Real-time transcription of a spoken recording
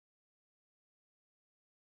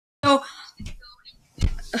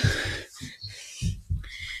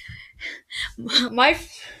my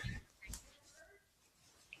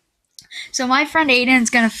so my friend Aiden's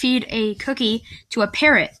gonna feed a cookie to a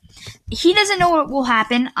parrot. He doesn't know what will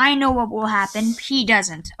happen. I know what will happen. He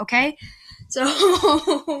doesn't. Okay, so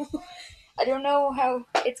I don't know how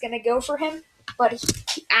it's gonna go for him, but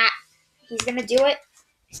he's gonna do it.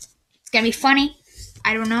 It's gonna be funny.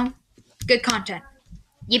 I don't know. Good content.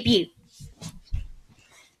 Yip yip.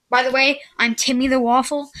 By the way, I'm Timmy the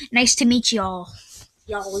Waffle. Nice to meet y'all.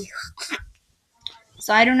 Y'all.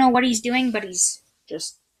 So I don't know what he's doing, but he's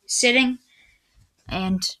just sitting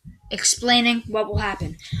and explaining what will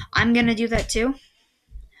happen. I'm gonna do that too.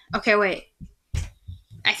 Okay, wait.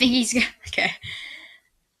 I think he's gonna. Okay.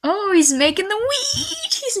 Oh, he's making the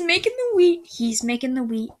wheat. He's making the wheat. He's making the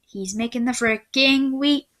wheat. He's making the fricking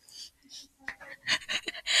wheat.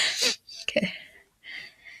 Okay.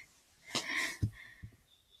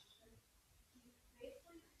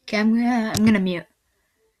 Okay, I'm gonna mute.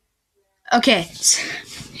 Okay.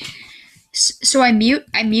 So I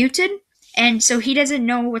muted, and so he doesn't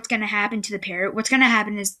know what's gonna happen to the parrot. What's gonna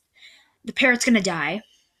happen is the parrot's gonna die.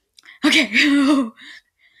 Okay.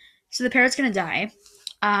 So the parrot's gonna die.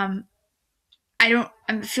 Um, I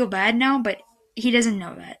feel bad now, but he doesn't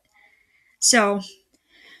know that. So,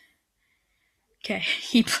 okay,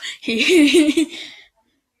 he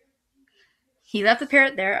he left the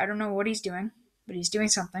parrot there. I don't know what he's doing, but he's doing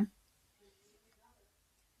something.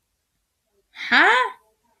 Huh?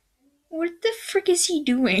 What the frick is he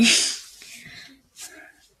doing?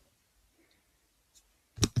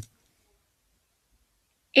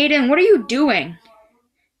 Aiden, what are you doing?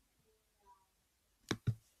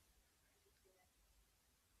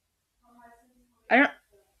 I don't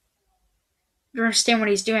understand what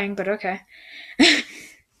he's doing, but okay.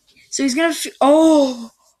 So he's gonna.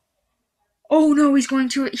 Oh no, he's going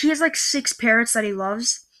to. He has like 6 parrots that he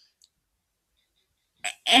loves,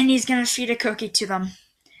 and he's gonna feed a cookie to them.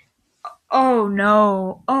 Oh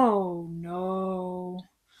no! Oh no!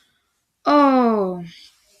 Oh!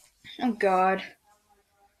 Oh God!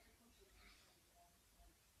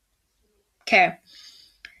 Okay,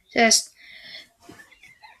 just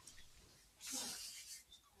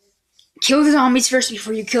kill the zombies first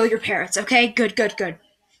before you kill your parrots. Okay, good, good, good.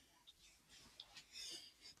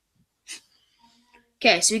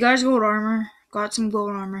 Okay, so you got his gold armor. Got some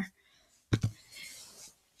gold armor.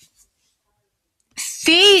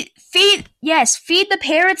 Feed the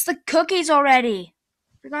parrots the cookies already.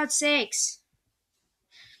 For God's sakes.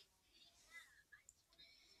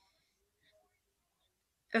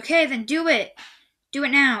 Okay, then do it. Do it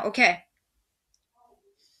now. Okay.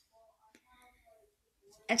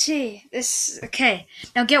 Let's see. Okay.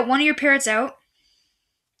 Now get one of your parrots out.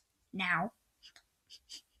 Now.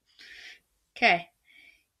 Okay.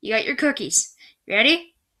 You got your cookies. You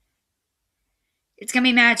ready? It's gonna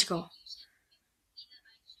be magical.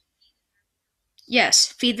 Yes,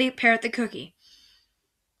 feed the parrot the cookie.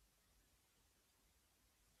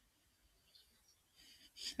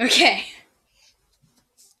 Okay.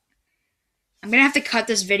 I'm gonna have to cut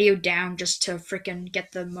this video down just to freaking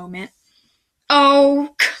get the moment.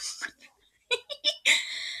 Oh,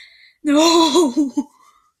 no.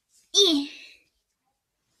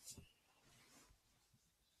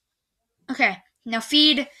 Okay, now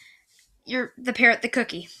feed the parrot the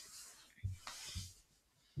cookie.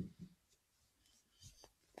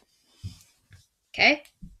 Okay?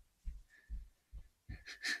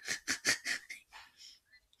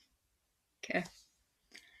 Okay.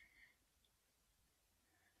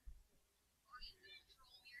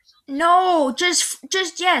 No, just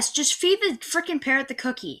feed the freaking parrot the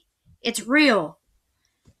cookie. It's real.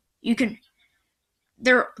 You can.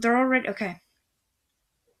 They're already okay.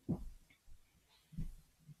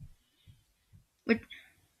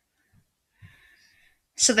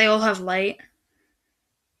 So they all have light.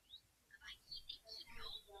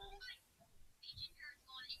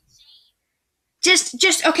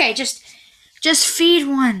 Okay. Just feed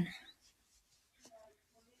one.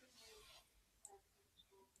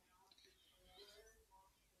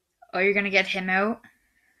 Oh, you're gonna get him out.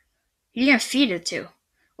 You're gonna feed it to.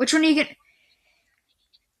 Which one are you gonna?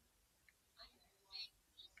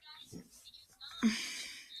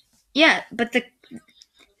 Yeah, but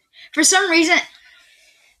for some reason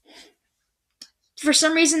for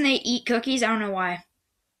some reason they eat cookies. I don't know why.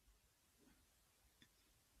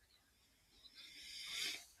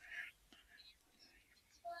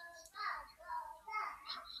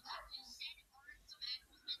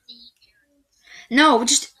 No,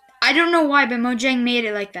 just I don't know why, but Mojang made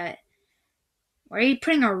it like that. Why are you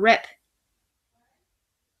putting a rip?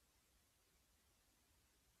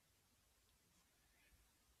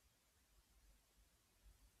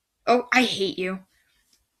 Oh, I hate you.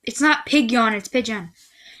 It's not Pigyon, it's Pigeon.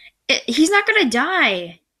 He's not gonna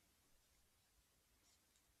die.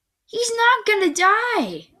 He's not gonna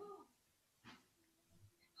die.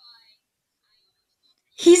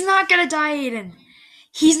 He's not gonna die, Aiden.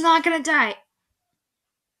 He's not gonna die.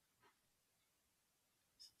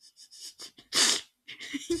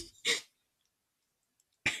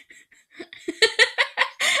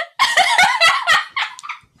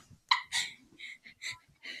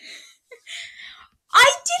 I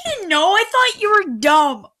didn't know. I thought you were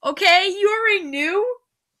dumb. Okay? You already knew?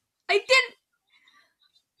 I didn't.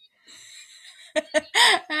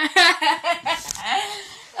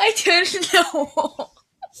 I didn't know.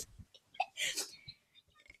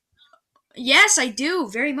 Yes, I do,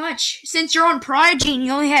 very much. Since you're on Prodigy and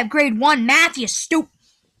you only have grade 1 math, you stupid.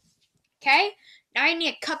 Okay? Now I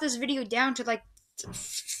need to cut this video down to like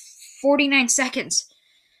 49 seconds.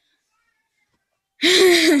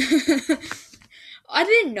 I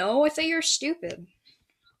didn't know. I thought you were stupid.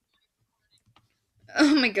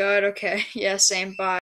 Oh my god, okay. Yeah, same. Bye.